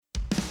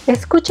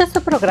Escucha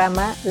su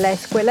programa La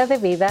Escuela de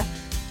Vida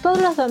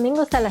todos los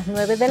domingos a las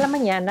 9 de la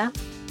mañana,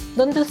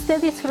 donde usted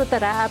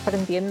disfrutará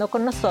aprendiendo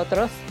con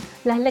nosotros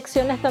las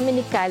lecciones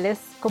dominicales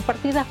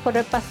compartidas por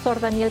el pastor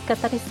Daniel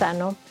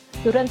Catarizano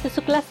durante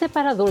su clase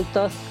para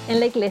adultos en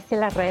la Iglesia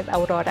La Red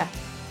Aurora.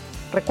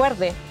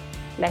 Recuerde,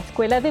 La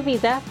Escuela de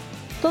Vida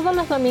todos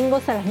los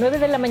domingos a las 9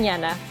 de la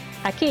mañana,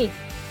 aquí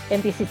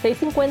en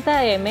 1650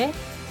 AM,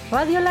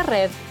 Radio La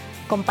Red,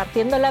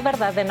 compartiendo la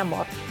verdad en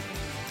amor.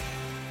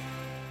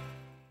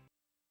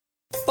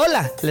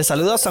 Hola, les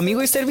saluda a su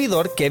amigo y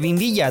servidor Kevin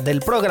Villa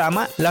del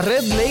programa La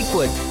Red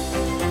Lakewood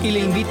y le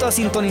invito a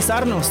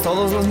sintonizarnos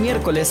todos los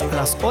miércoles a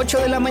las 8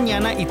 de la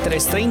mañana y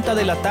 3:30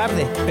 de la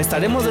tarde.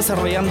 Estaremos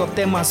desarrollando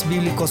temas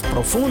bíblicos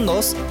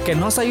profundos que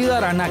nos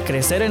ayudarán a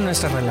crecer en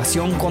nuestra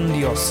relación con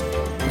Dios.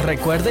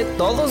 Recuerde,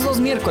 todos los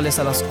miércoles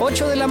a las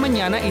 8 de la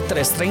mañana y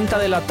 3:30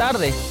 de la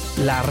tarde,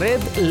 La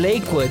Red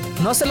Lakewood.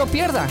 No se lo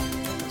pierda,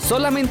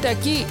 solamente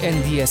aquí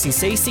en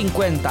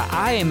 1650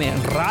 AM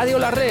Radio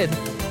La Red,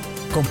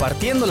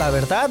 compartiendo la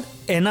verdad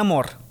en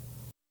amor.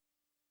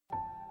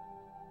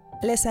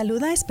 Le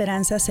saluda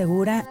Esperanza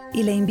Segura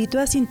y le invito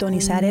a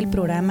sintonizar el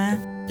programa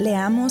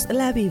Leamos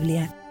la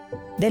Biblia,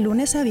 de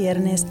lunes a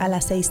viernes a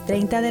las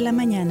 6:30 de la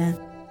mañana,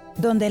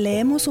 donde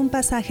leemos un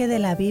pasaje de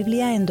la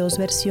Biblia en 2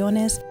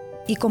 versiones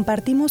y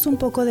compartimos un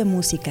poco de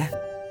música,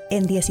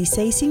 en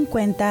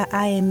 1650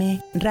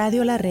 AM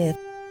Radio La Red,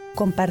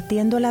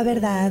 compartiendo la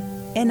verdad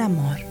en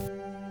amor.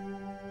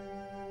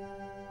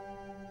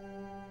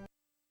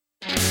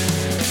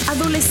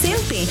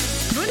 Adolescente,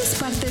 ¿no eres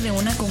parte de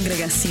una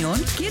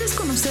congregación? ¿Quieres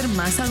conocer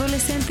más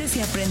adolescentes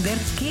y aprender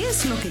qué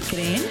es lo que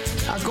creen?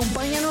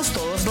 Acompáñanos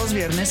todos los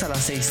viernes a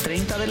las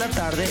 6:30 de la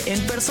tarde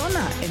en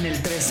persona en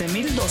el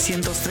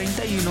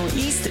 13231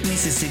 East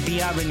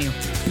Mississippi Avenue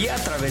y a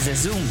través de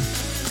Zoom.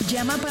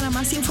 Llama para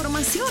más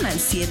información al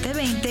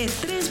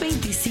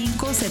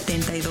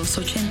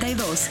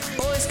 720-325-7282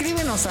 o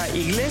escríbenos a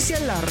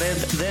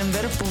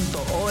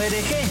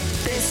iglesialareddenver.org.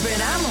 ¡Te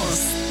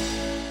esperamos!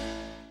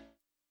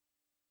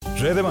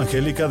 Red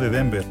Evangélica de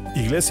Denver,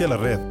 Iglesia La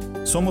Red.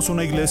 Somos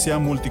una iglesia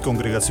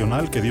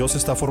multicongregacional que Dios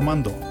está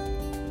formando.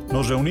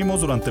 Nos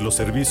reunimos durante los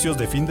servicios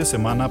de fin de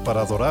semana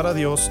para adorar a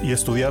Dios y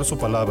estudiar su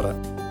palabra.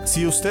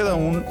 Si usted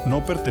aún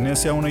no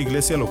pertenece a una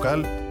iglesia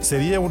local,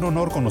 sería un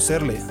honor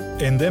conocerle.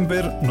 En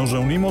Denver nos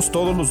reunimos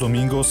todos los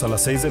domingos a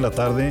las 6 de la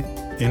tarde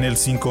en el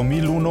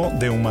 5001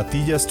 de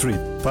Umatilla Street.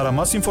 Para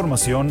más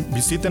información,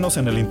 visítenos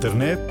en el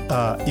internet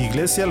a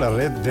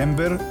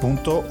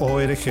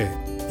iglesialareddenver.org.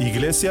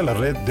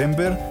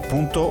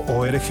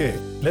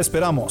 iglesialareddenver.org. ¡Le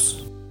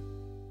esperamos!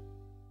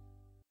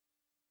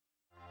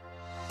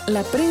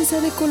 La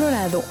Prensa de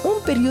Colorado,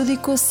 un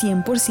periódico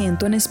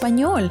 100% en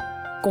español,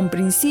 con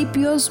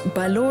principios,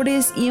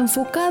 valores y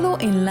enfocado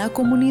en la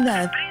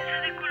comunidad.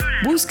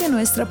 Busca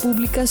nuestra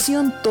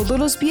publicación todos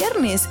los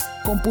viernes,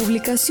 con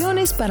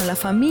publicaciones para la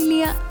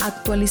familia,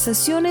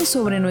 actualizaciones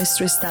sobre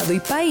nuestro estado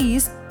y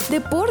país,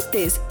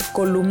 deportes,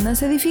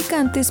 columnas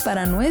edificantes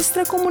para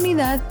nuestra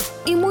comunidad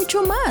y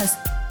mucho más.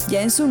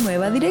 Ya en su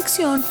nueva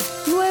dirección,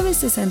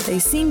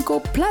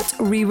 965 Platte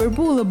River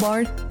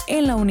Boulevard,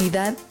 en la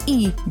unidad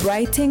E,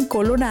 Brighton,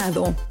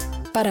 Colorado.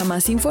 Para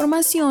más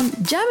información,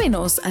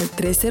 llámenos al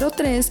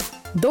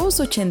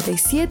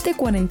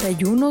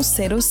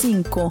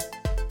 303-287-4105.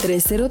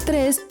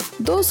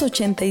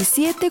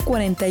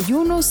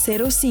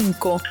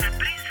 303-287-4105.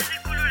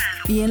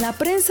 Y en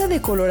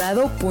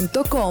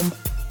laprensadecolorado.com.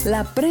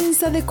 La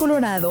Prensa de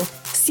Colorado,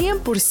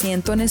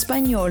 100% en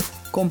español,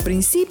 con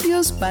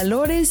principios,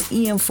 valores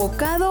y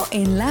enfocado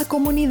en la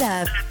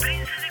comunidad. La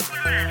Prensa de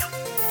Colorado.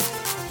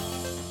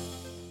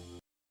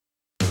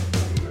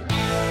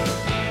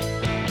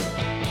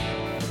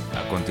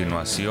 A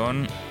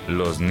continuación,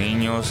 los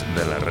niños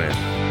de la red.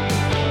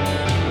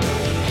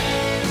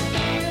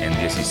 En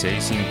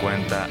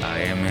 1650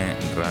 AM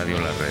Radio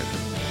La Red,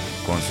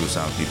 con sus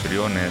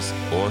anfitriones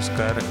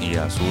Oscar y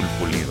Azul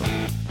Pulido.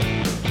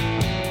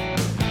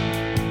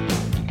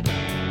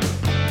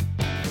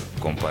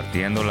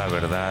 Compartiendo la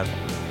verdad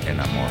en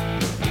amor.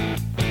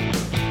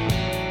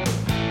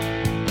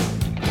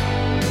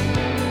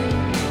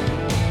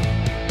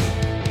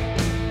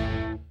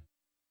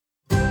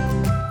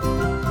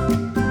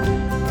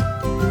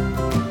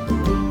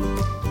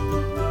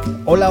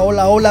 Hola,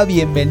 hola, hola,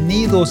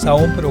 bienvenidos a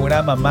un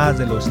programa más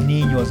de los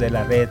niños de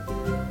la red.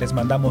 Les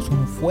mandamos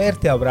un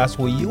fuerte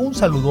abrazo y un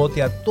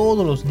saludote a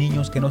todos los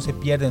niños que no se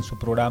pierden su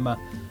programa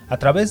a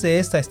través de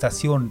esta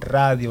estación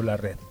Radio La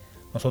Red.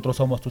 Nosotros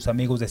somos tus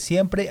amigos de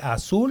siempre,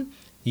 Azul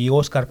y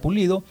Oscar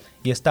Pulido,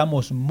 y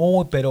estamos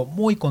muy, pero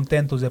muy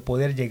contentos de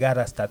poder llegar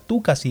hasta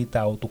tu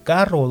casita o tu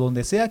carro o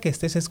donde sea que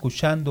estés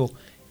escuchando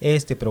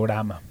este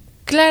programa.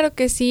 Claro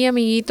que sí,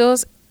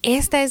 amiguitos.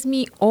 Esta es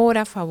mi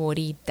hora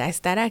favorita,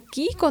 estar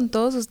aquí con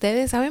todos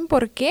ustedes. ¿Saben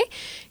por qué?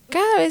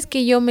 cada vez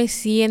que yo me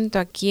siento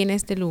aquí en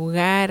este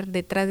lugar,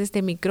 detrás de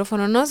este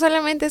micrófono, no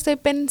solamente estoy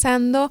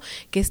pensando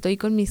que estoy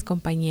con mis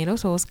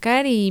compañeros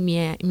Oscar y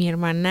mi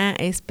hermana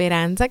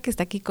Esperanza, que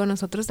está aquí con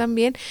nosotros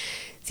también,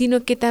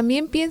 sino que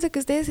también pienso que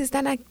ustedes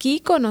están aquí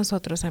con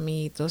nosotros,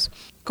 amiguitos.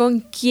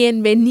 Con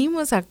quien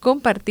venimos a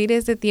compartir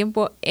este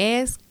tiempo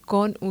es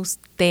con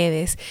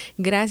ustedes.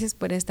 Gracias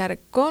por estar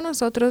con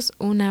nosotros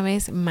una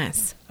vez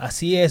más.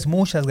 Así es,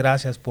 muchas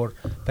gracias por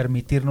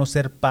permitirnos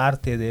ser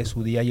parte de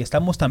su día, y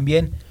estamos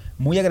también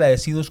muy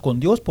agradecidos con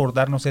Dios por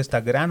darnos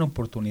esta gran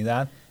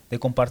oportunidad de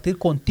compartir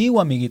contigo,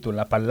 amiguito,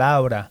 la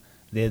palabra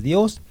de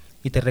Dios.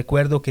 Y te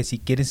recuerdo que si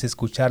quieres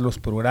escuchar los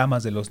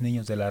programas de los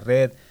niños de la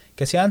red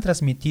que se han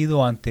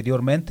transmitido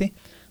anteriormente,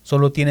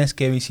 solo tienes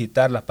que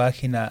visitar la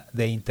página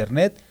de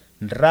internet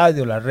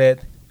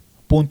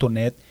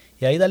radiolared.net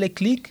y ahí dale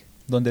clic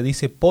donde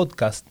dice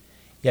podcast,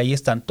 y ahí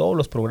están todos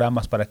los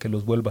programas para que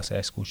los vuelvas a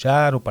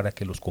escuchar o para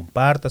que los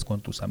compartas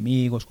con tus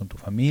amigos, con tu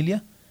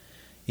familia.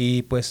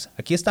 Y pues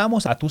aquí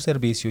estamos a tu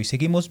servicio y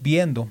seguimos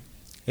viendo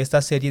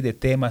esta serie de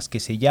temas que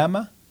se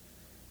llama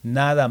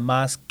Nada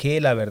más que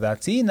la verdad.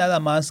 Sí, nada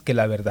más que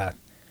la verdad.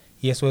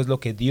 Y eso es lo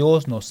que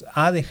Dios nos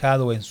ha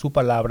dejado en su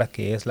palabra,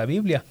 que es la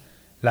Biblia.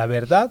 La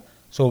verdad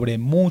sobre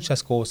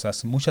muchas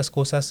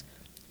cosas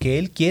que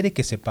Él quiere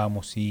que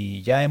sepamos.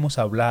 Y ya hemos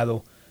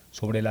hablado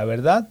sobre la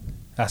verdad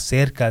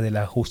acerca de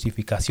la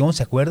justificación,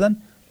 ¿se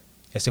acuerdan?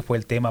 Ese fue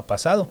el tema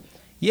pasado.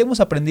 Y hemos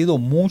aprendido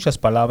muchas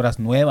palabras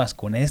nuevas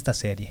con esta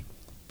serie.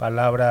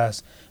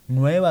 Palabras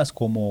nuevas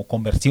como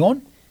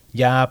conversión.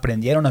 Ya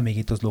aprendieron,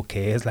 amiguitos, lo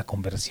que es la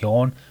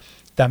conversión.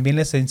 También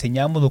les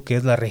enseñamos lo que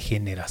es la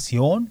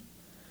regeneración.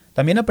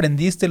 También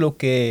aprendiste lo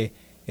que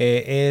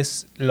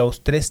es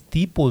los 3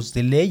 tipos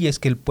de leyes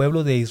que el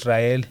pueblo de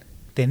Israel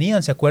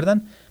tenían, ¿se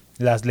acuerdan?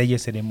 Las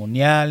leyes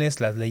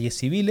ceremoniales, las leyes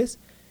civiles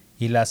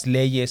y las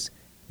leyes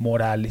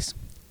morales.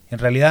 En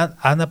realidad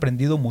han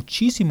aprendido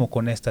muchísimo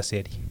con esta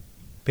serie.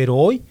 Pero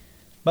hoy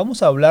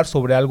vamos a hablar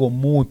sobre algo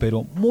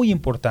muy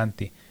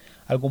importante.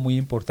 Algo muy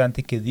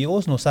importante que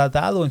Dios nos ha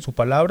dado en su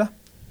palabra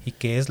y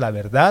que es la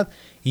verdad.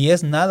 Y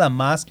es nada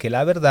más que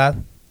la verdad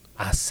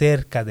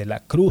acerca de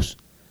la cruz.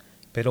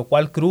 ¿Pero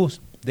cuál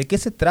cruz? ¿De qué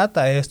se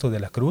trata esto de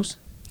la cruz?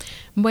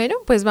 Bueno,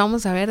 pues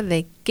vamos a ver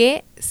de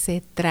qué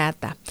se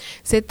trata.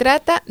 Se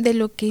trata de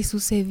lo que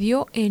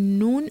sucedió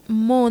en un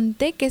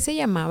monte que se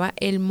llamaba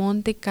el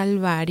Monte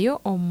Calvario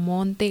o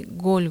Monte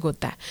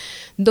Gólgota,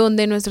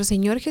 donde nuestro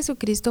Señor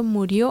Jesucristo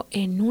murió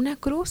en una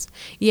cruz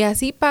y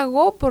así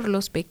pagó por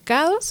los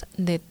pecados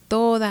de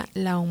toda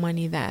la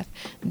humanidad,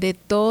 de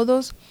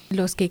todos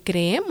los que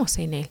creemos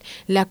en Él.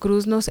 La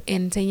cruz nos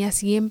enseña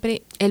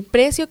siempre el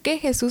precio que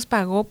Jesús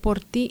pagó por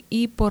ti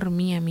y por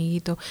mí,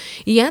 amiguito.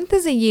 Y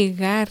antes de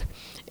llegar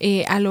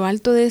a lo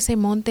alto de ese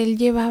monte, Él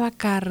llevaba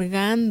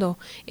cargando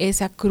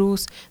esa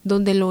cruz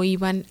donde lo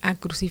iban a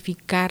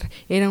crucificar.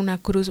 Era una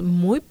cruz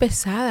muy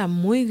pesada,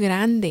 muy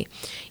grande,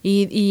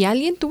 y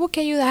alguien tuvo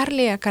que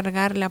ayudarle a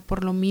cargarla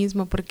por lo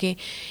mismo, porque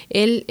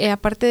Él,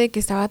 aparte de que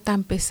estaba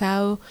tan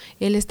pesado,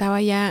 Él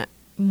estaba ya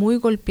muy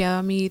golpeado,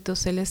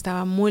 amiguitos, Él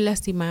estaba muy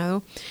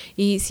lastimado.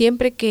 Y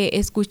siempre que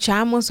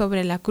escuchamos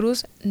sobre la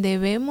cruz,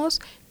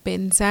 debemos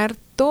pensar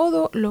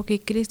todo lo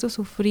que Cristo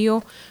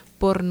sufrió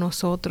por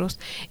nosotros.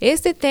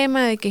 Este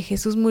tema de que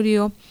Jesús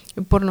murió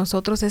por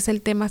nosotros es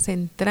el tema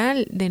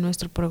central de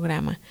nuestro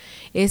programa.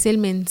 Es el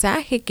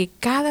mensaje que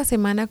cada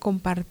semana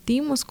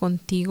compartimos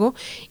contigo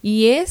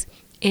y es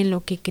en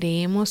lo que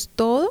creemos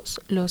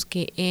todos los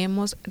que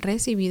hemos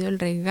recibido el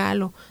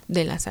regalo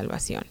de la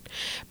salvación.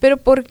 Pero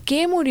 ¿por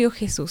qué murió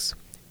Jesús?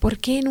 ¿Por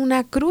qué en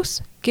una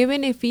cruz? ¿Qué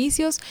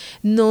beneficios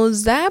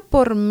nos da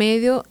por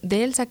medio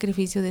del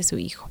sacrificio de su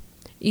Hijo?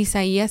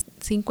 Isaías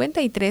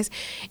 53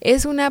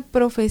 es una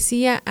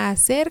profecía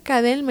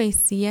acerca del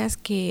Mesías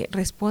que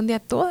responde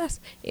a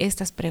todas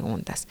estas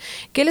preguntas.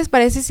 ¿Qué les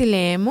parece si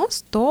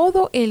leemos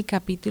todo el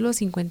capítulo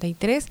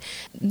 53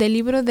 del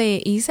libro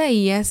de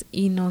Isaías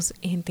y nos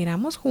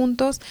enteramos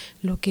juntos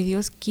lo que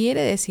Dios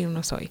quiere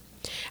decirnos hoy?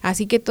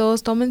 Así que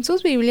todos tomen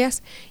sus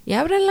Biblias y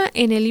ábranla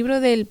en el libro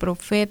del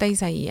profeta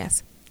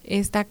Isaías.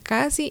 Está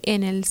casi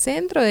en el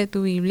centro de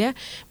tu Biblia.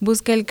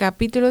 Busca el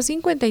capítulo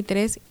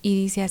 53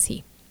 y dice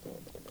así.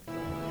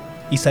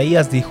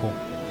 Isaías dijo: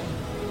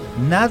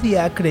 nadie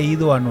ha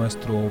creído a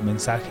nuestro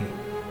mensaje,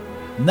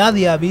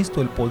 nadie ha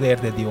visto el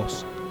poder de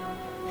Dios.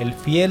 El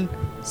fiel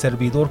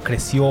servidor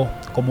creció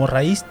como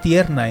raíz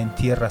tierna en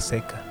tierra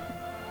seca.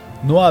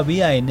 No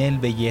había en él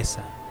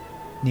belleza,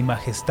 ni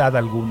majestad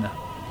alguna.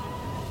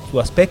 Su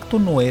aspecto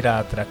no era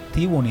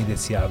atractivo ni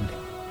deseable.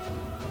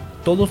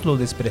 Todos lo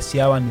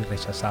despreciaban y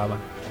rechazaban.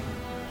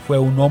 Fue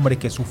un hombre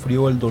que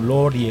sufrió el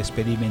dolor y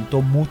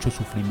experimentó mucho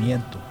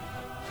sufrimiento.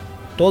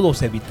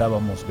 Todos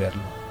evitábamos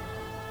verlo.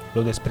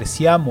 Lo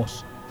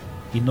despreciamos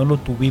y no lo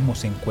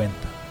tuvimos en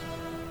cuenta.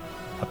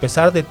 A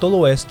pesar de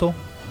todo esto,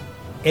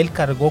 Él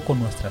cargó con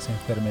nuestras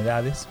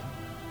enfermedades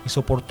y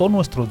soportó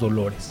nuestros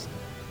dolores.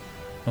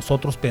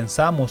 Nosotros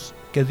pensamos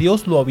que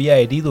Dios lo había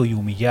herido y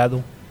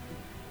humillado,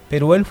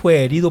 pero Él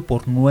fue herido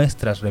por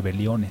nuestras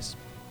rebeliones,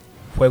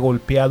 fue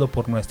golpeado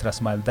por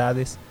nuestras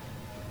maldades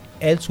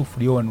Él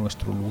sufrió en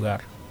nuestro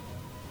lugar.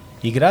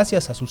 Y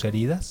gracias a sus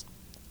heridas,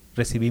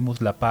 recibimos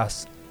la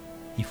paz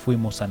y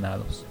fuimos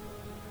sanados.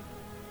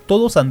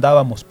 Todos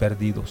andábamos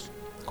perdidos,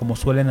 como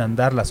suelen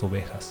andar las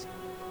ovejas.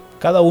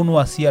 Cada uno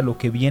hacía lo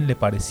que bien le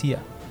parecía,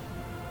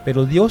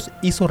 pero Dios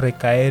hizo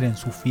recaer en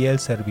su fiel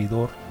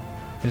servidor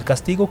el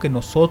castigo que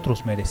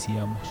nosotros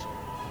merecíamos.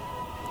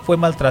 Fue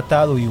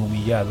maltratado y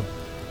humillado,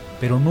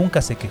 pero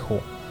nunca se quejó.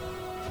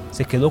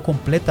 Se quedó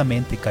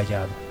completamente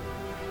callado,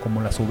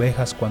 como las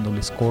ovejas cuando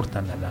les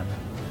cortan la lana.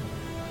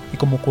 Y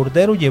como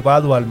cordero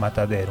llevado al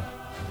matadero,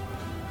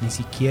 ni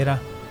siquiera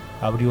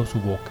abrió su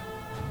boca.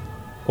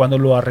 Cuando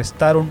lo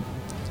arrestaron,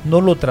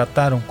 no lo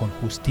trataron con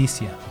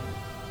justicia.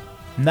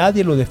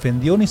 Nadie lo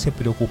defendió ni se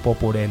preocupó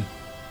por él.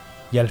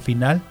 Y al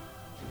final,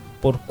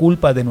 por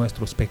culpa de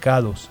nuestros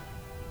pecados,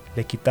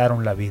 le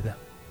quitaron la vida.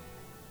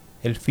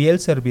 El fiel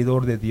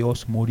servidor de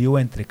Dios murió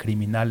entre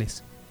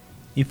criminales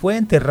y fue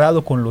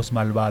enterrado con los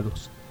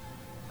malvados,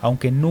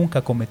 aunque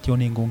nunca cometió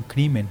ningún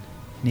crimen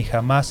ni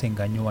jamás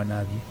engañó a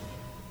nadie.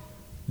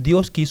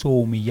 Dios quiso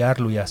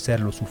humillarlo y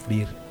hacerlo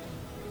sufrir,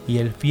 y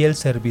el fiel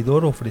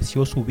servidor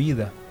ofreció su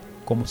vida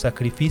como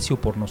sacrificio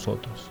por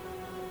nosotros.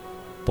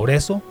 Por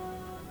eso,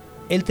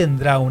 Él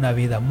tendrá una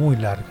vida muy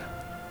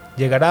larga,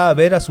 llegará a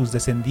ver a sus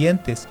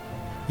descendientes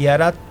y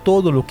hará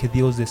todo lo que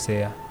Dios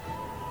desea.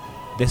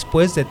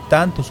 Después de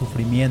tanto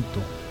sufrimiento,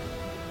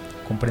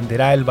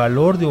 comprenderá el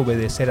valor de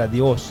obedecer a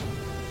Dios.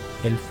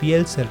 El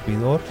fiel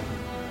servidor,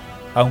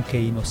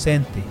 aunque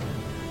inocente,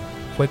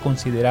 fue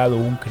considerado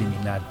un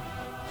criminal,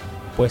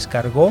 pues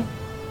cargó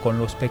con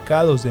los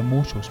pecados de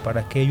muchos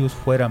para que ellos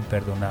fueran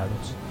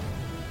perdonados.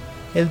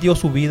 Él dio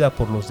su vida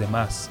por los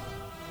demás.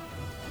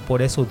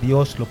 Por eso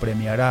Dios lo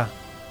premiará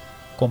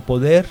con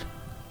poder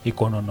y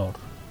con honor.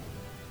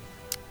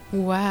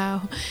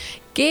 ¡Wow!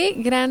 ¡Qué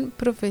gran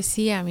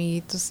profecía,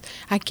 amiguitos!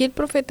 Aquí el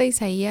profeta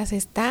Isaías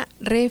está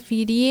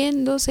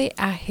refiriéndose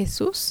a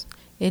Jesús,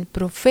 el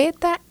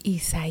profeta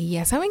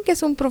Isaías. ¿Saben qué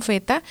es un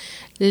profeta?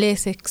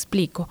 Les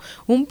explico.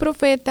 Un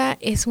profeta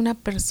es una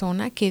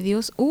persona que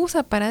Dios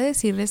usa para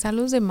decirles a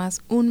los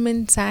demás un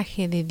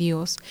mensaje de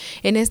Dios.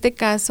 En este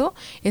caso,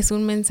 es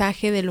un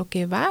mensaje de lo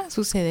que va a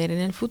suceder en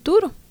el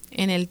futuro.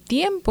 En el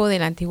tiempo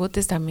del Antiguo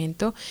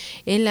Testamento,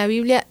 en la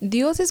Biblia,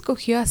 Dios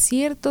escogió a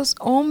ciertos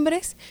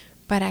hombres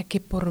para que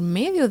por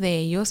medio de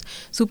ellos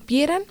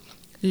supieran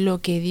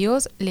lo que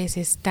Dios les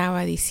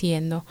estaba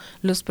diciendo.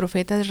 Los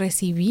profetas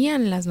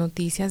recibían las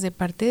noticias de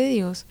parte de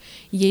Dios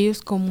y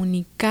ellos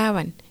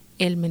comunicaban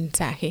el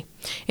mensaje.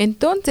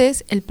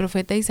 Entonces, el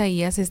profeta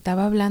Isaías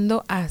estaba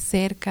hablando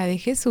acerca de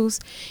Jesús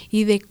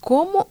y de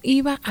cómo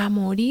iba a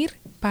morir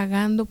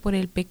pagando por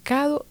el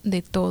pecado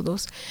de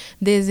todos.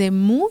 Desde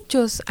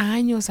muchos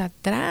años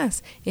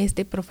atrás,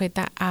 este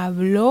profeta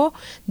habló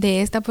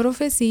de esta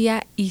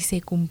profecía y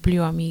se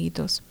cumplió,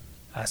 amiguitos.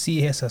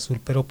 Así es, Azul,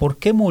 pero ¿por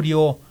qué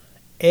murió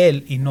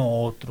él y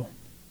no otro?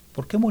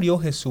 ¿Por qué murió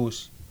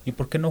Jesús y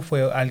por qué no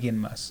fue alguien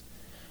más?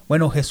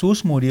 Bueno,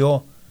 Jesús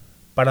murió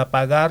para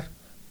pagar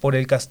por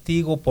el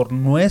castigo por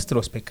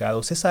nuestros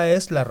pecados. Esa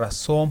es la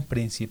razón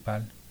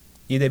principal.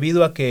 Y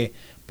debido a que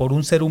por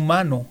un ser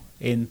humano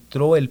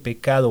entró el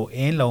pecado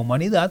en la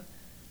humanidad,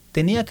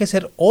 tenía que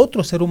ser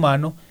otro ser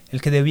humano el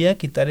que debía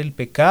quitar el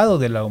pecado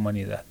de la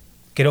humanidad.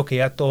 Creo que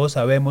ya todos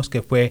sabemos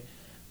que fue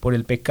por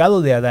el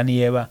pecado de Adán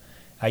y Eva,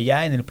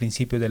 allá en el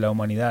principio de la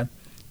humanidad,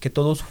 que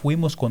todos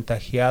fuimos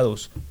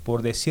contagiados.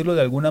 Por decirlo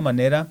de alguna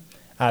manera,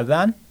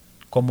 Adán,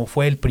 como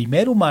fue el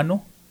primer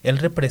humano, él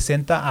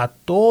representa a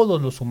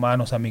todos los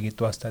humanos,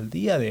 amiguito, hasta el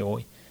día de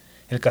hoy.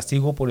 El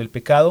castigo por el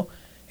pecado,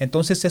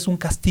 entonces es un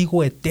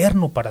castigo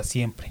eterno para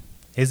siempre.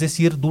 Es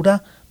decir,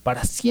 dura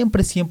para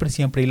siempre, siempre,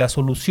 siempre. Y la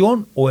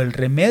solución o el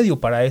remedio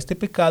para este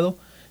pecado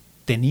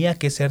tenía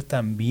que ser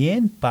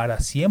también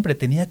para siempre.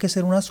 Tenía que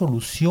ser una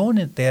solución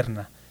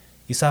eterna.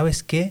 ¿Y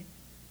sabes qué?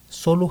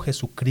 Solo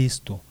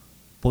Jesucristo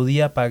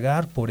podía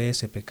pagar por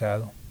ese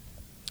pecado.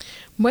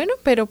 Bueno,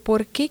 pero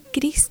 ¿por qué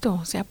Cristo?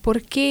 O sea,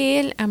 ¿por qué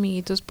Él,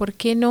 amiguitos? ¿Por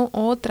qué no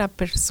otra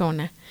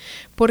persona?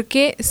 ¿Por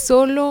qué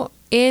solo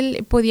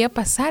Él podía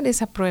pasar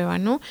esa prueba,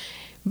 no?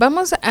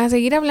 Vamos a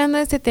seguir hablando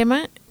de este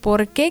tema.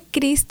 ¿Por qué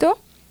Cristo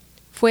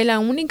fue la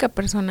única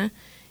persona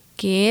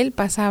que Él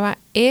pasaba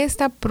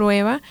esta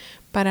prueba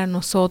para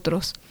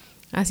nosotros?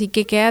 Así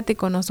que quédate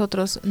con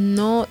nosotros,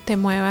 no te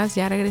muevas,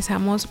 ya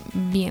regresamos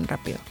bien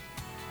rápido.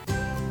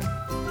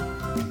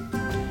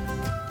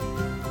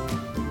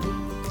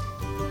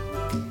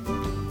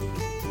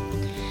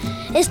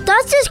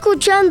 Estás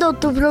escuchando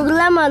tu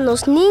programa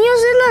Los Niños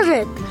de la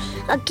Red,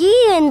 aquí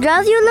en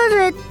Radio La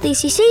Red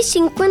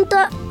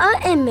 1650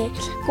 AM,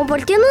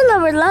 compartiendo la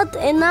verdad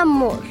en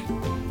amor.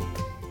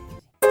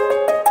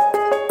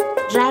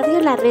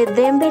 Radio La Red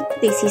Denver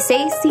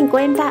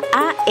 1650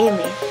 AM,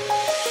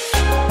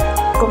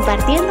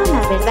 compartiendo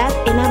la verdad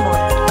en amor.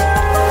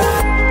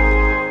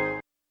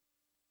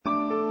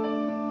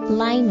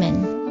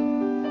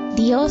 Lyman,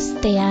 Dios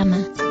te ama.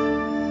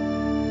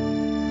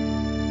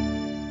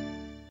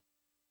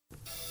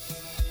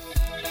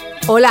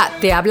 Hola,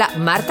 te habla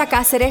Marta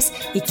Cáceres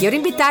y quiero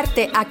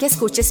invitarte a que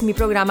escuches mi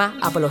programa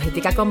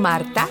Apologética con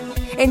Marta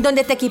en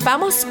donde te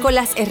equipamos con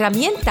las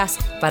herramientas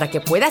para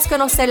que puedas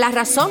conocer la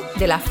razón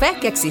de la fe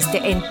que existe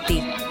en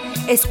ti.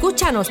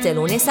 Escúchanos de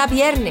lunes a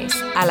viernes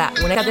a la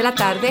 1 de la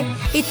tarde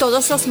y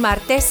todos los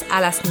martes a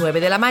las 9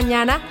 de la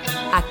mañana,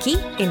 aquí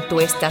en tu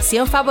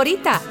estación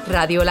favorita,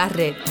 Radio La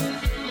Red.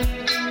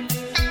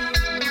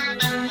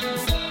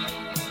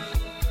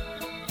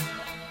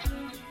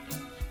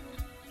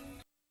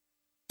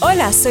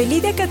 Hola, soy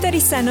Lidia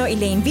Catarizano y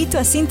le invito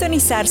a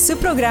sintonizar su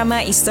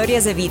programa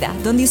Historias de Vida,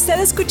 donde usted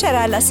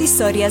escuchará las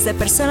historias de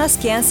personas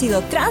que han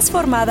sido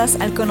transformadas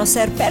al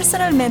conocer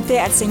personalmente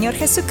al Señor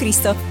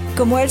Jesucristo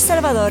como el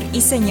Salvador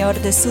y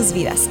Señor de sus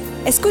vidas.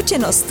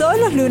 Escúchenos todos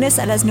los lunes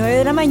a las 9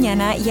 de la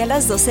mañana y a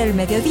las 12 del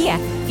mediodía,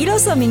 y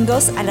los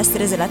domingos a las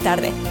 3 de la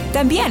tarde.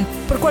 También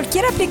por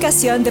cualquier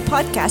aplicación de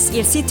podcast y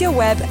el sitio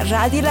web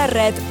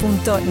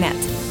radiolared.net.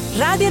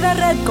 Radio La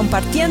Red,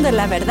 compartiendo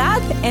la verdad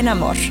en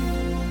amor.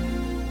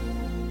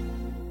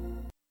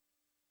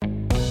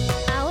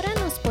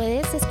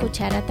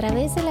 Escuchar a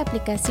través de la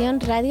aplicación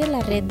Radio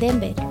La Red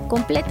Denver,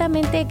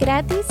 completamente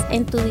gratis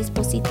en tu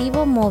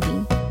dispositivo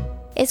móvil.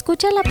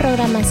 Escucha la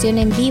programación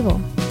en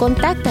vivo,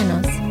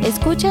 contáctanos,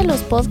 escucha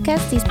los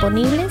podcasts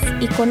disponibles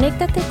y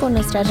conéctate con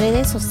nuestras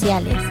redes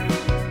sociales.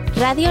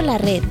 Radio La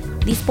Red,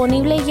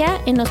 disponible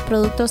ya en los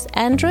productos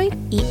Android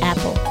y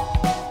Apple.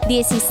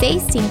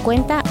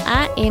 1650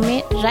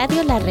 AM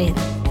Radio La Red,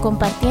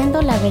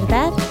 compartiendo la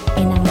verdad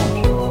en amor.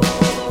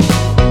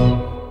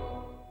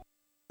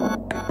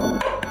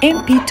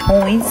 MP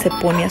Towing se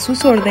pone a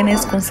sus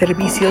órdenes con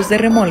servicios de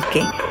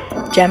remolque.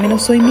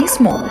 Llámenos hoy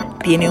mismo.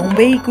 ¿Tiene un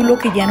vehículo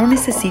que ya no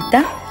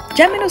necesita?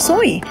 Llámenos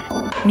hoy.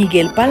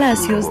 Miguel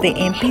Palacios de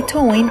MP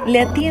Towing le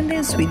atiende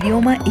en su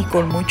idioma y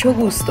con mucho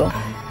gusto.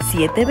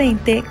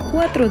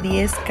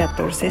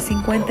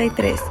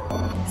 720-410-1453.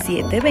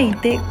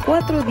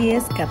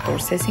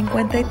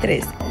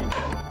 720-410-1453.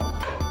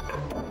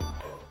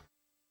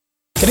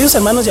 Queridos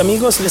hermanos y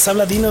amigos, les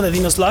habla Dino de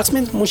Dino's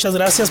Locksmith. Muchas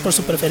gracias por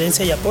su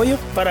preferencia y apoyo.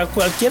 Para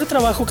cualquier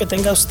trabajo que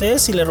tenga usted,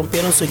 si le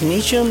rompieron su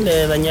ignition,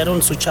 le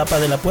dañaron su chapa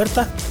de la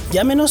puerta,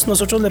 llámenos,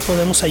 nosotros le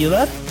podemos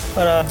ayudar.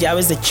 Para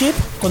llaves de chip,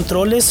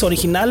 controles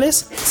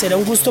originales, será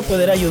un gusto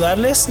poder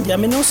ayudarles.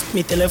 Llámenos,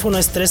 mi teléfono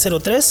es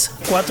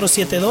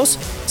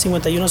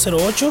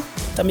 303-472-5108.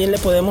 También le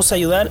podemos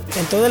ayudar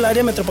en todo el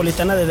área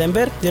metropolitana de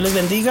Denver. Dios les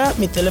bendiga.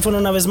 Mi teléfono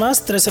una vez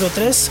más,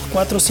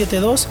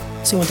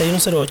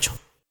 303-472-5108.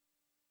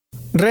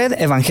 Red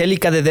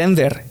Evangélica de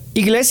Denver,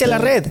 Iglesia La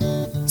Red.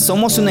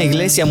 Somos una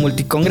iglesia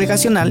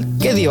multicongregacional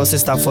que Dios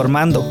está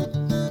formando.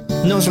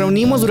 Nos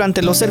reunimos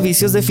durante los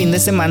servicios de fin de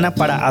semana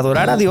para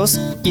adorar a Dios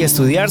y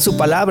estudiar su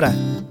palabra.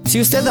 Si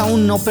usted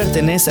aún no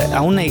pertenece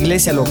a una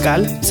iglesia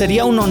local,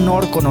 sería un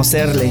honor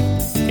conocerle.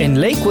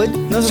 En Lakewood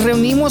nos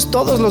reunimos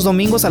todos los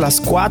domingos a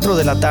las 4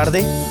 de la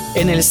tarde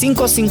en el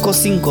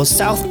 555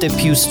 South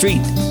Depew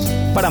Street.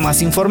 Para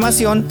más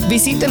información,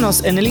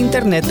 visítenos en el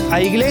internet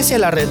a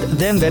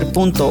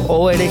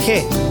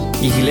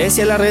iglesialareddenver.org.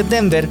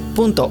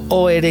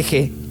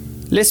 iglesialareddenver.org.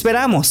 ¡Le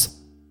esperamos!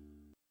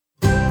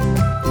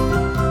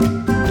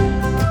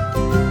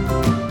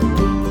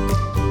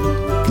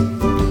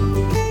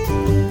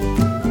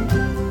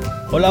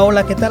 Hola,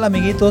 hola, ¿qué tal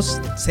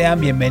amiguitos?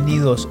 Sean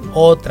bienvenidos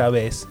otra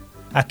vez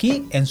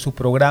aquí en su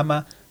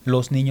programa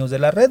Los Niños de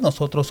la Red.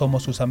 Nosotros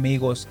somos sus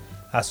amigos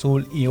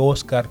Azul y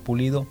Oscar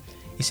Pulido.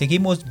 Y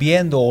seguimos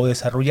viendo o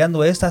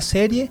desarrollando esta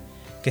serie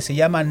que se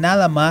llama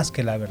Nada más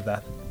que la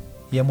verdad.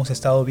 Y hemos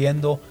estado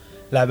viendo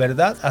la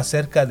verdad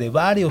acerca de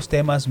varios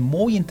temas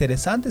muy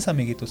interesantes,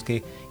 amiguitos,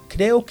 que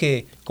creo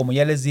que, como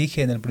ya les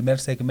dije en el primer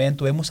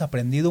segmento, hemos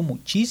aprendido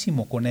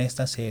muchísimo con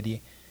esta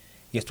serie.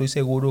 Y estoy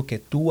seguro que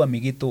tú,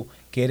 amiguito,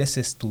 que eres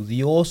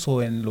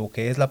estudioso en lo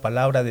que es la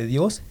palabra de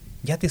Dios,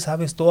 ya te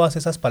sabes todas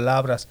esas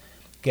palabras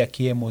que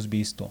aquí hemos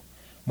visto.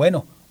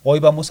 Bueno, hoy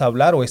vamos a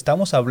hablar o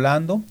estamos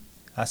hablando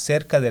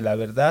acerca de la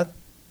verdad,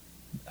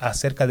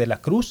 acerca de la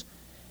cruz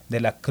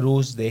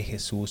de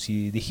Jesús.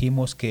 Y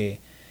dijimos que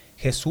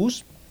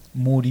Jesús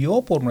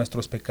murió por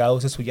nuestros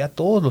pecados, eso ya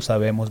todos lo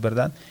sabemos,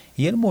 ¿verdad?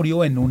 Y Él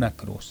murió en una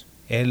cruz.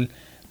 Él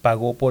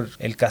pagó por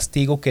el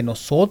castigo que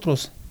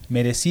nosotros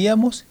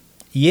merecíamos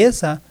y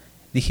esa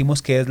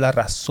dijimos que es la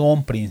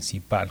razón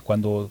principal.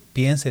 Cuando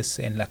pienses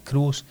en la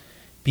cruz,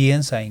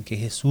 piensa en que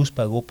Jesús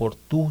pagó por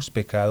tus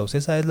pecados.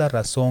 Esa es la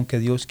razón que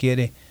Dios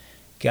quiere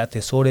que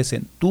atesores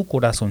en tu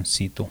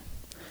corazoncito.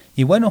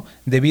 Y bueno,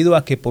 debido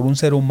a que por un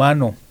ser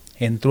humano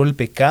entró el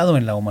pecado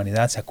en la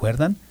humanidad, ¿se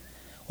acuerdan?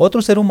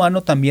 Otro ser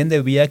humano también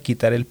debía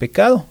quitar el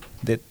pecado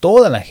de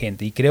toda la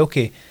gente. Y creo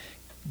que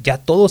ya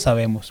todos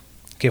sabemos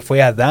que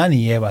fue Adán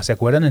y Eva. ¿Se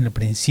acuerdan en el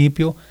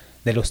principio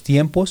de los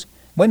tiempos?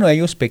 Bueno,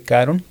 ellos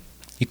pecaron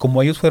y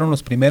como ellos fueron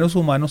los primeros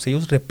humanos,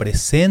 ellos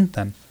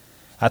representan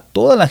a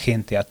toda la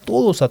gente, a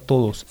todos,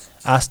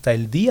 hasta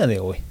el día de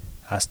hoy.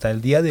 Hasta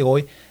el día de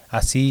hoy,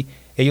 así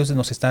ellos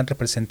nos están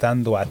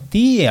representando a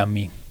ti y a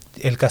mí.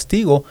 El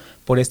castigo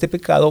por este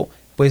pecado,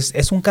 pues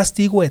es un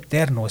castigo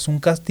eterno, es un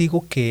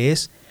castigo que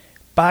es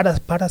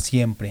para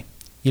siempre.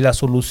 Y la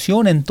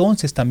solución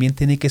entonces también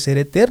tiene que ser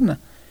eterna.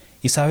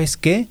 ¿Y sabes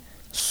qué?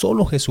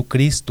 Solo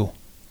Jesucristo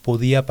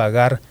podía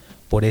pagar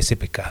por ese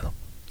pecado.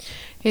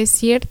 Es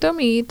cierto,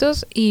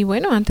 amiguitos, y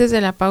bueno, antes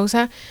de la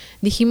pausa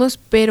dijimos,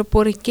 pero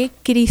 ¿por qué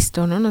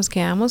Cristo? ¿No? Nos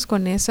quedamos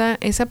con esa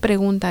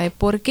pregunta de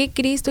 ¿por qué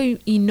Cristo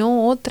y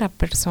no otra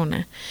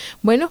persona?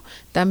 Bueno,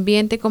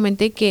 también te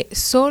comenté que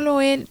solo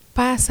Él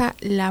pasa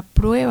la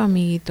prueba,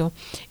 amiguito.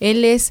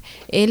 Él es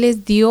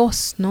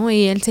Dios, ¿no?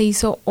 Y Él se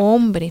hizo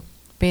hombre,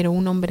 pero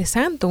un hombre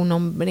santo, un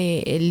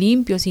hombre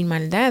limpio, sin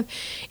maldad.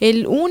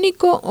 El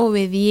único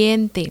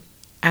obediente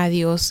a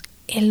Dios.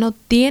 Él no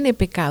tiene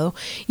pecado.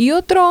 Y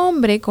otro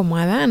hombre como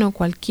Adán o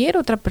cualquier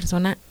otra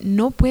persona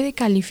no puede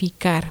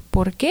calificar.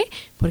 ¿Por qué?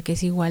 Porque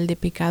es igual de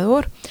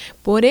pecador.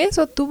 Por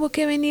eso tuvo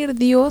que venir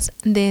Dios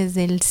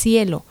desde el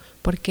cielo,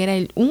 porque era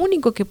el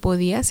único que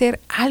podía hacer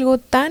algo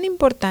tan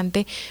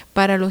importante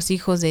para los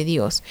hijos de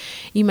Dios.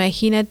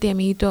 Imagínate,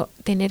 amiguito,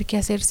 tener que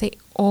hacerse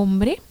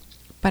hombre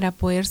para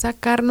poder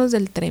sacarnos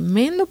del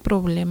tremendo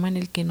problema en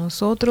el que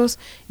nosotros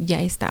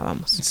ya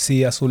estábamos.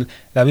 Sí, Azul.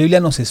 La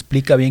Biblia nos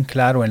explica bien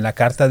claro en la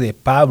carta de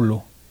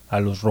Pablo a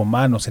los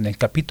Romanos, en el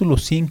capítulo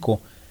 5,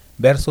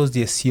 versos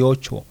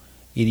 18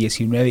 y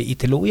 19, y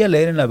te lo voy a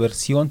leer en la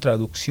versión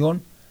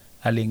traducción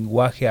al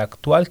lenguaje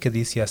actual, que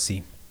dice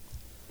así: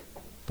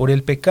 Por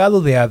el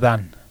pecado de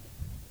Adán,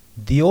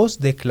 Dios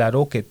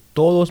declaró que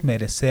todos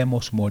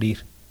merecemos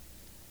morir,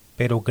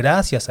 pero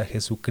gracias a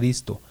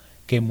Jesucristo,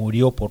 que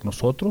murió por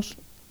nosotros,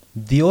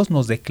 Dios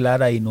nos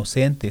declara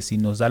inocentes y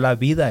nos da la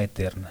vida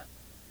eterna.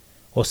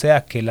 O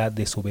sea que la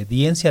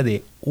desobediencia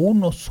de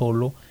uno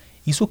solo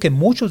hizo que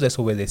muchos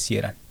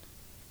desobedecieran,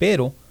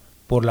 pero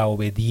por la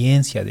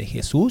obediencia de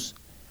Jesús,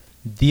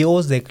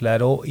 Dios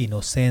declaró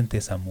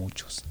inocentes a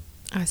muchos.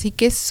 Así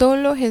que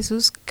solo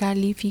Jesús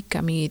califica,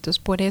 amiguitos.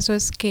 Por eso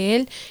es que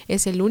Él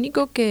es el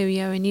único que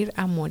debía venir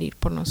a morir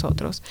por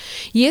nosotros.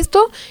 Y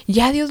esto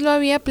ya Dios lo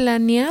había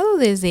planeado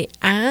desde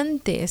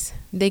antes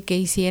de que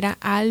hiciera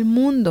al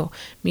mundo.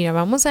 Mira,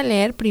 vamos a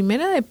leer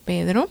Primera de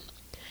Pedro,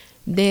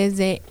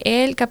 desde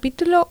el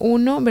capítulo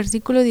 1,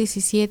 versículo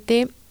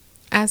 17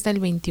 hasta el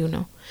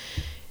 21.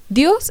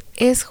 Dios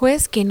es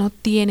juez que no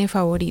tiene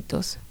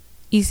favoritos,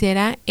 y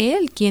será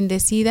Él quien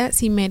decida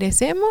si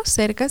merecemos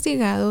ser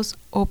castigados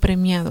o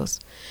premiados,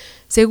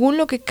 según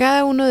lo que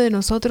cada uno de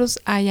nosotros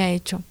haya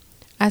hecho.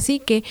 Así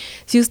que,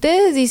 si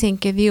ustedes dicen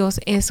que Dios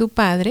es su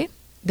Padre,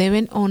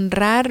 deben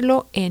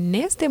honrarlo en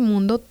este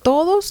mundo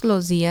todos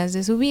los días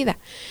de su vida,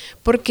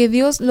 porque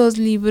Dios los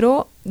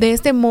libró de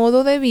este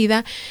modo de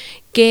vida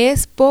que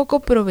es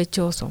poco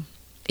provechoso,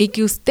 y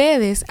que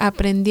ustedes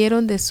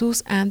aprendieron de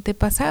sus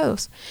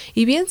antepasados.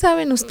 Y bien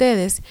saben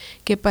ustedes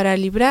que para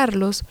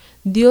librarlos,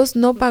 Dios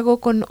no pagó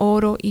con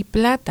oro y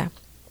plata,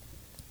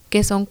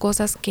 que son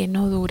cosas que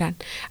no duran.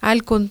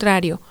 Al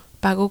contrario,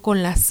 pagó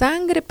con la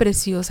sangre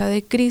preciosa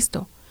de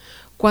Cristo.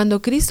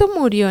 Cuando Cristo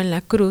murió en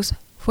la cruz,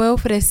 fue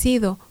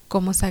ofrecido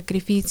como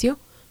sacrificio,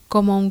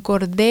 como un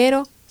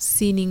cordero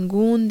sin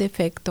ningún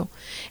defecto.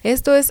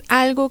 Esto es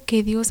algo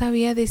que Dios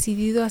había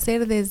decidido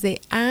hacer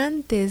desde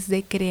antes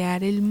de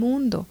crear el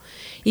mundo.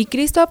 Y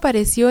Cristo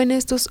apareció en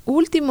estos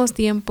últimos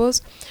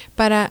tiempos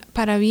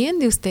para bien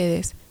de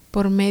ustedes.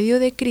 Por medio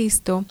de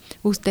Cristo,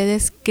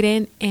 ustedes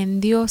creen en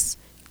Dios,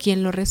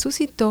 quien lo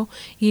resucitó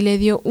y le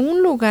dio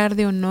un lugar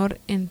de honor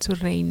en su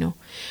reino.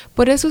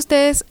 Por eso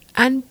ustedes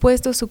han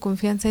puesto su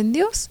confianza en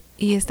Dios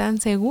y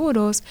están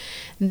seguros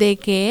de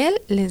que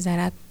Él les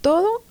dará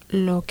todo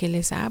lo que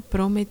les ha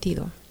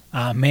prometido.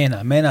 Amén,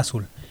 amén,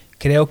 Azul.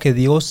 Creo que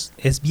Dios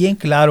es bien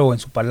claro en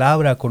su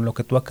palabra con lo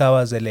que tú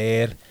acabas de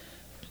leer.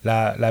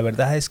 La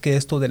verdad es que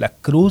esto de la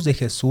cruz de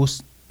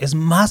Jesús es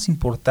más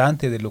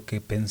importante de lo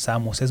que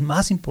pensamos, es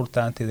más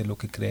importante de lo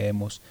que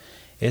creemos.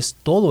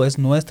 Todo es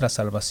nuestra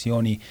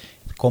salvación, y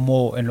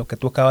como en lo que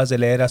tú acabas de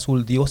leer,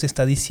 Azul, Dios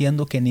está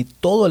diciendo que ni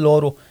todo el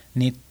oro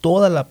ni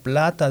toda la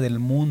plata del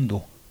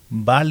mundo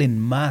valen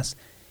más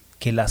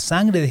que la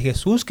sangre de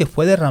Jesús que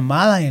fue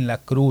derramada en la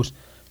cruz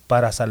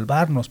para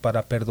salvarnos,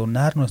 para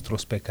perdonar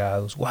nuestros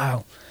pecados.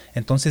 ¡Wow!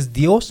 Entonces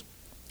Dios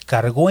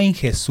cargó en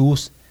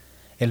Jesús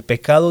el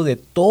pecado de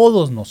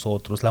todos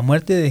nosotros. La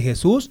muerte de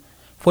Jesús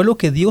fue lo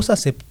que Dios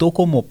aceptó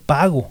como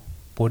pago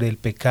por el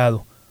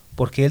pecado,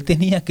 porque Él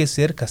tenía que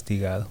ser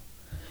castigado.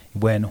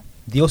 Bueno,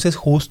 Dios es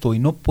justo y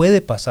no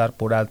puede pasar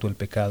por alto el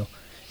pecado.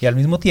 Y al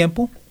mismo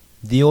tiempo,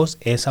 Dios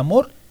es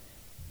amor.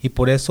 Y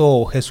por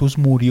eso Jesús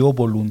murió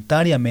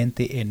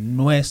voluntariamente en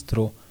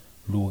nuestro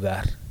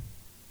lugar.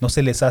 ¿No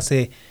se les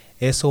hace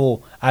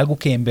eso algo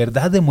que en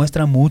verdad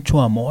demuestra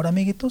mucho amor,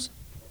 amiguitos?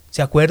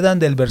 ¿Se acuerdan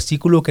del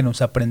versículo que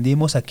nos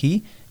aprendimos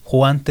aquí,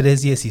 Juan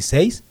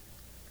 3:16?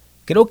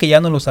 Creo que ya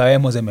no lo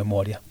sabemos de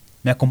memoria.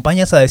 ¿Me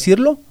acompañas a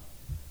decirlo?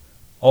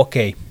 Ok,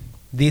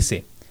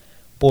 dice: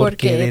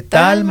 porque de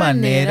tal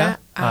manera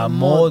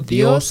amó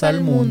Dios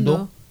al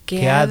mundo,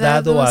 que ha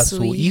dado a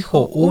su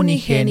Hijo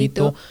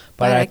unigénito,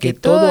 para que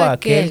todo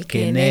aquel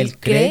que en Él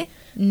cree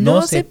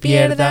no se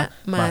pierda,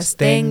 mas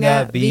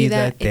tenga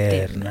vida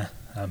eterna.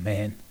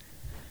 Amén.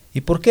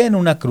 ¿Y por qué en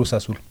una cruz,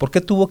 Azul? ¿Por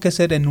qué tuvo que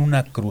ser en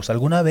una cruz?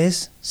 ¿Alguna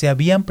vez se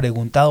habían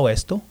preguntado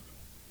esto?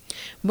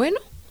 Bueno,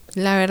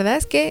 La verdad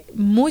es que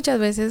muchas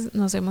veces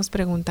nos hemos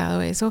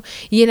preguntado eso.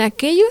 Y en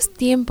aquellos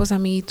tiempos,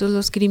 amiguitos,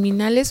 los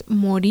criminales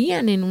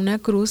morían en una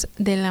cruz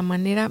de la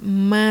manera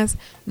más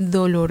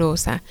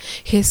dolorosa.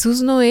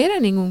 Jesús no era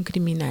ningún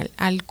criminal,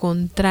 al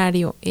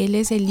contrario, Él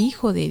es el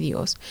Hijo de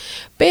Dios.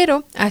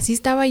 Pero así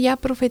estaba ya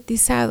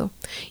profetizado.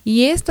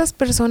 Y estas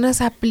personas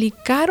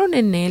aplicaron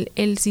en Él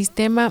el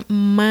sistema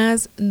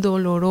más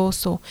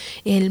doloroso,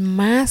 el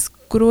más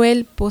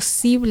cruel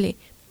posible,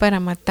 para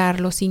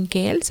matarlo sin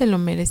que él se lo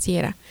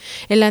mereciera.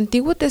 El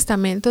Antiguo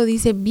Testamento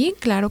dice bien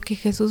claro que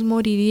Jesús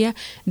moriría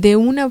de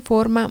una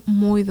forma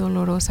muy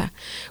dolorosa.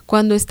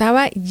 Cuando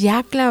estaba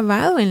ya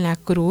clavado en la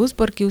cruz,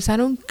 porque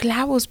usaron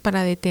clavos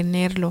para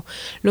detenerlo,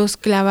 los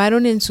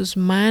clavaron en sus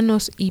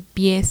manos y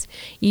pies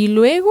y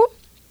luego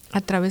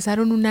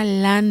atravesaron una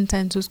lanza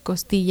en sus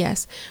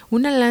costillas.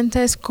 Una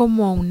lanza es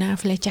como una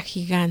flecha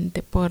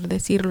gigante, por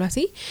decirlo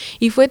así,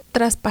 y fue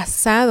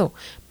traspasado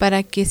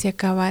para que se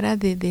acabara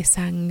de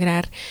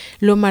desangrar.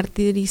 Lo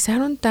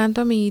martirizaron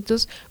tanto,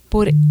 amiguitos,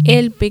 por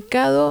el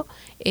pecado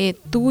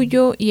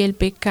tuyo y el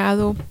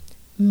pecado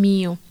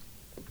mío.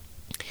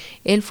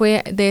 Él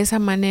fue de esa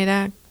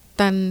manera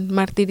tan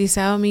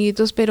martirizado,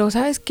 amiguitos, pero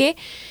 ¿sabes qué?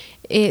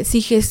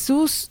 Si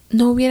Jesús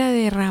no hubiera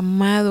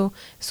derramado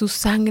su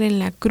sangre en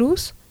la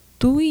cruz,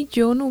 tú y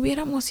yo no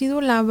hubiéramos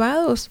sido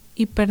lavados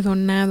y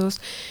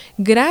perdonados.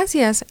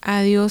 Gracias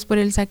a Dios por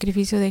el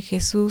sacrificio de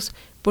Jesús,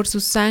 por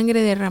su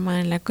sangre derramada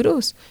en la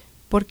cruz,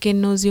 porque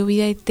nos dio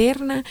vida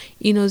eterna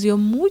y nos dio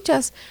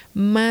muchas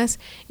más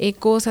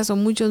cosas o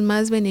muchos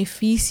más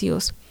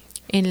beneficios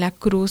en la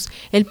cruz.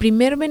 El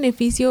primer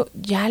beneficio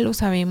ya lo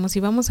sabemos y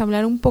vamos a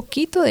hablar un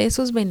poquito de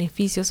esos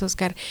beneficios,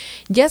 Oscar.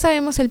 Ya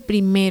sabemos el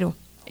primero,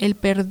 el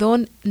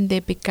perdón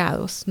de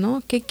pecados,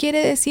 ¿no? ¿Qué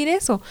quiere decir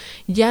eso?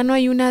 Ya no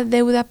hay una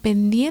deuda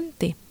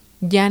pendiente,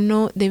 ya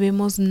no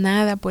debemos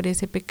nada por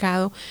ese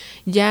pecado.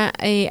 Ya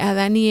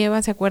Adán y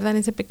Eva, ¿se acuerdan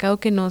ese pecado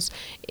que nos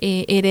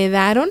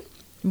heredaron?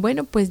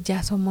 Bueno, pues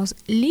ya somos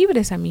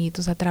libres,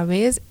 amiguitos, a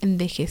través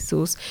de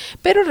Jesús.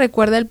 Pero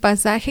recuerda el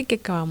pasaje que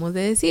acabamos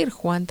de decir,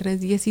 Juan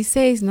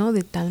 3:16, ¿no?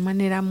 De tal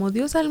manera amó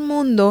Dios al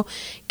mundo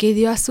que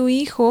dio a su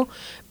Hijo.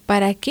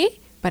 ¿Para qué?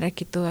 Para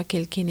que todo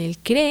aquel que en Él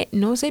cree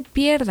no se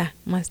pierda,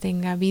 mas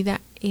tenga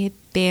vida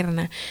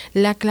eterna.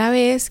 La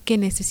clave es que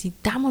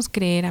necesitamos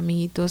creer,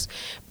 amiguitos.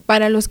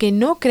 Para los que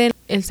no creen,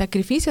 el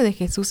sacrificio de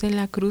Jesús en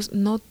la cruz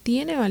no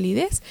tiene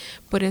validez.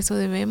 Por eso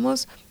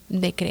debemos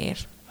de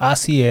creer.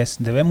 Así es,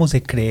 debemos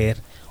de creer.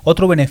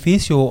 Otro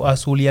beneficio,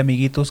 Azul y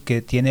amiguitos,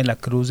 que tiene la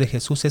cruz de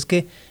Jesús es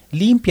que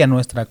limpia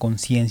nuestra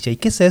conciencia. ¿Y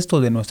qué es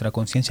esto de nuestra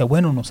conciencia?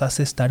 Bueno, nos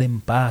hace estar en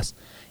paz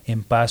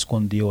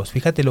con Dios.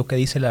 Fíjate lo que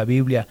dice la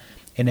Biblia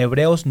en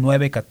Hebreos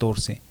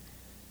 9:14.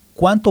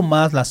 Cuanto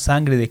más la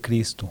sangre de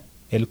Cristo,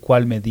 el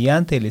cual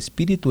mediante el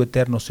Espíritu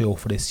Eterno se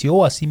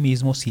ofreció a sí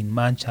mismo sin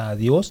mancha a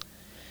Dios,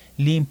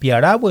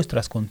 limpiará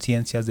vuestras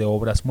conciencias de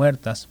obras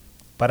muertas,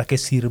 para que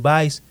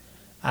sirváis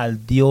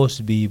al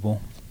Dios vivo.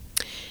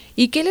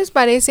 ¿Y qué les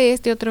parece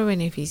este otro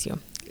beneficio?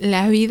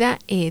 La vida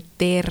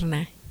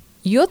eterna.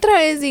 Y otra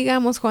vez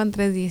digamos Juan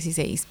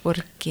 3:16,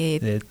 porque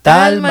de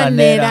tal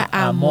manera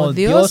amó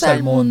Dios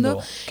al mundo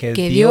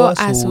que dio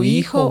a su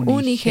Hijo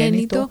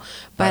unigénito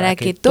para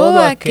que todo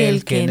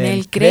aquel que en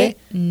Él cree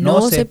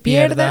no se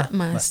pierda,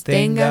 mas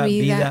tenga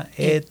vida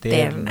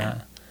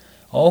eterna.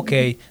 Ok,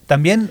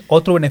 también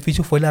otro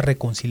beneficio fue la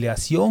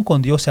reconciliación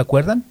con Dios, ¿se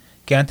acuerdan?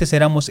 Que antes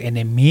éramos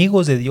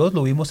enemigos de Dios,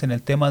 lo vimos en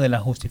el tema de la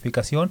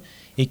justificación,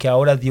 y que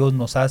ahora Dios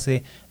nos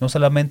hace no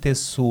solamente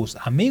sus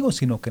amigos,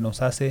 sino que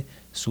nos hace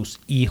sus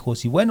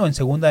hijos. Y bueno, en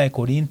 2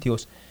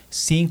 Corintios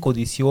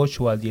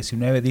 5:18 al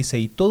 19 dice,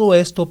 y todo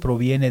esto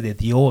proviene de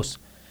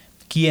Dios,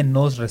 quien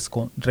nos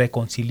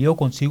reconcilió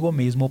consigo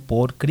mismo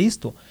por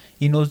Cristo,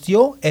 y nos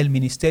dio el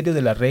ministerio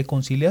de la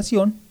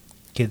reconciliación,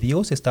 que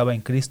Dios estaba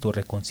en Cristo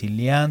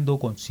reconciliando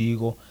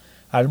consigo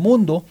al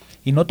mundo,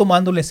 y no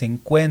tomándoles en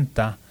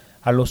cuenta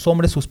a los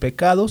hombres sus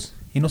pecados,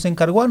 y nos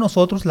encargó a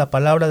nosotros la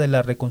palabra de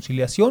la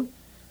reconciliación.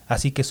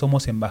 Así que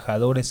somos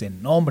embajadores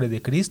en nombre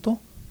de Cristo,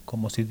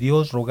 como si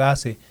Dios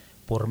rogase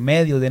por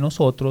medio de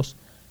nosotros.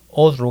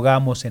 Os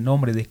rogamos en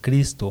nombre de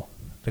Cristo,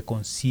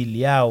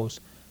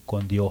 reconciliaos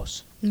con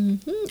Dios.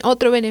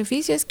 Otro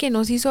beneficio es que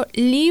nos hizo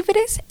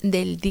libres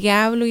del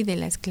diablo y de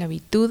la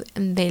esclavitud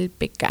del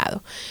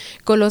pecado.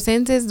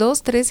 Colosenses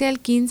 2:13 al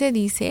 15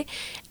 dice,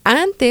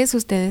 antes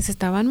ustedes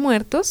estaban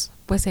muertos,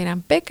 pues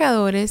eran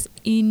pecadores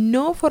y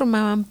no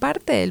formaban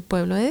parte del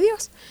pueblo de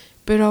Dios.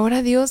 Pero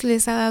ahora Dios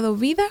les ha dado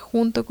vida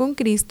junto con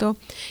Cristo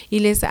y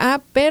les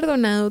ha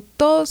perdonado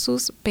todos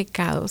sus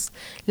pecados.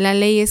 La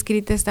ley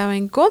escrita estaba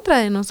en contra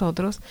de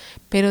nosotros,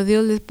 pero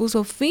Dios les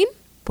puso fin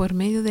por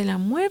medio de la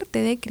muerte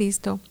de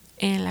Cristo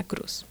en la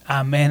cruz.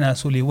 Amén,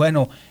 Azul. Y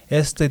bueno,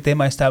 este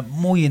tema está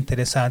muy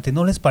interesante.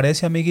 ¿No les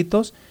parece,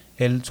 amiguitos?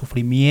 El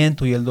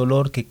sufrimiento y el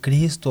dolor que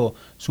Cristo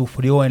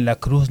sufrió en la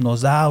cruz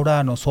nos da ahora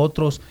a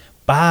nosotros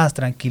paz,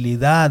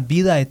 tranquilidad,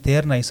 vida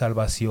eterna y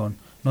salvación.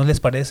 ¿No les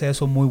parece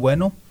eso muy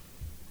bueno?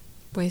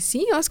 Pues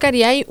sí, Oscar,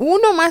 y hay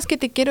uno más que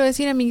te quiero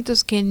decir,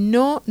 amiguitos, que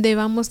no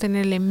debamos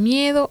tenerle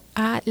miedo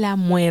a la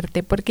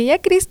muerte, porque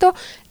ya Cristo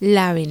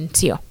la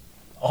venció.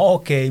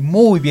 Ok,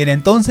 muy bien,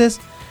 entonces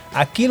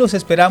aquí los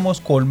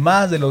esperamos con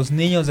más de los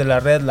niños de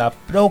la red la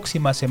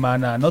próxima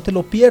semana. No te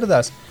lo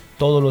pierdas,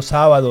 todos los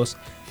sábados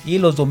y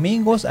los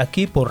domingos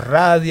aquí por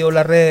Radio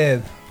La Red.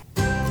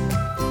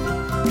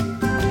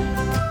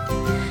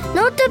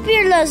 No te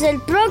pierdas el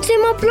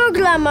próximo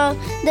programa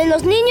de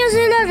los niños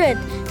de la red.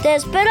 ¡Te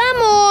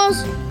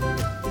esperamos!